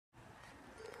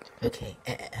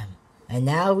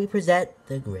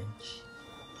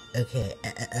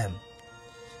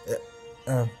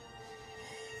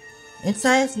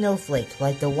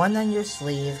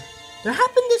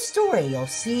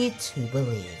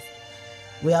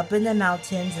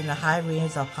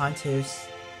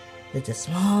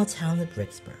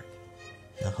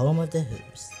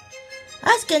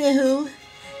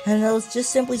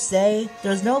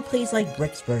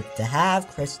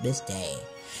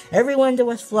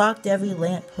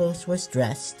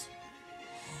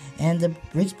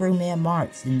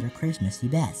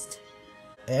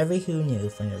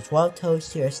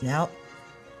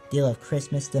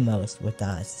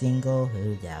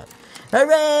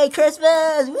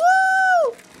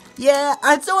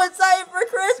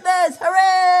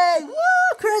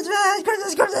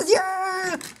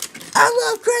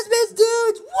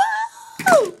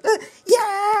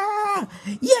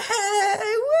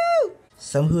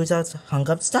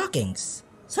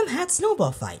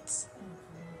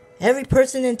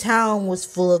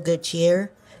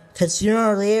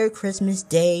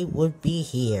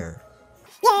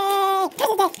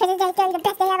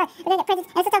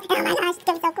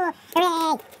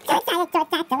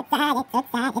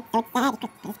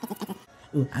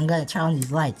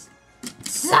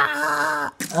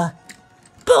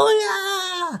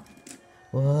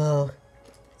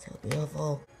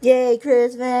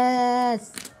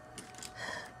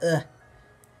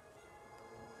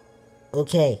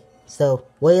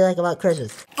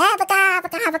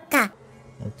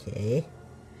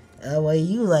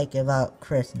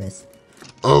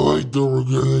so we're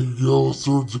gonna get all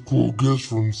sorts of cool gifts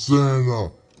from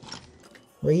Santa.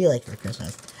 What do you like for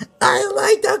Christmas? I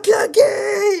like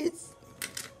the cookies!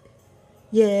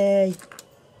 Yay!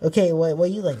 Okay, what do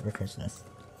you like for Christmas?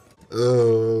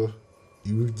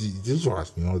 You just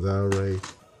watched me all that already.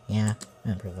 Yeah, I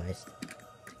improvised.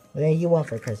 What do you want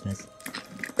for Christmas?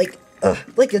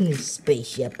 Like a new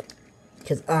spaceship.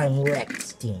 Because I'm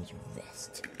Rex Danger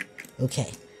Vest.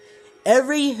 Okay.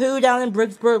 Every who down in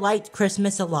Bricksburg liked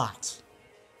Christmas a lot.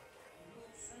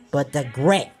 But the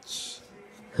Grinch,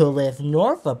 who lived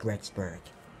north of Bricksburg,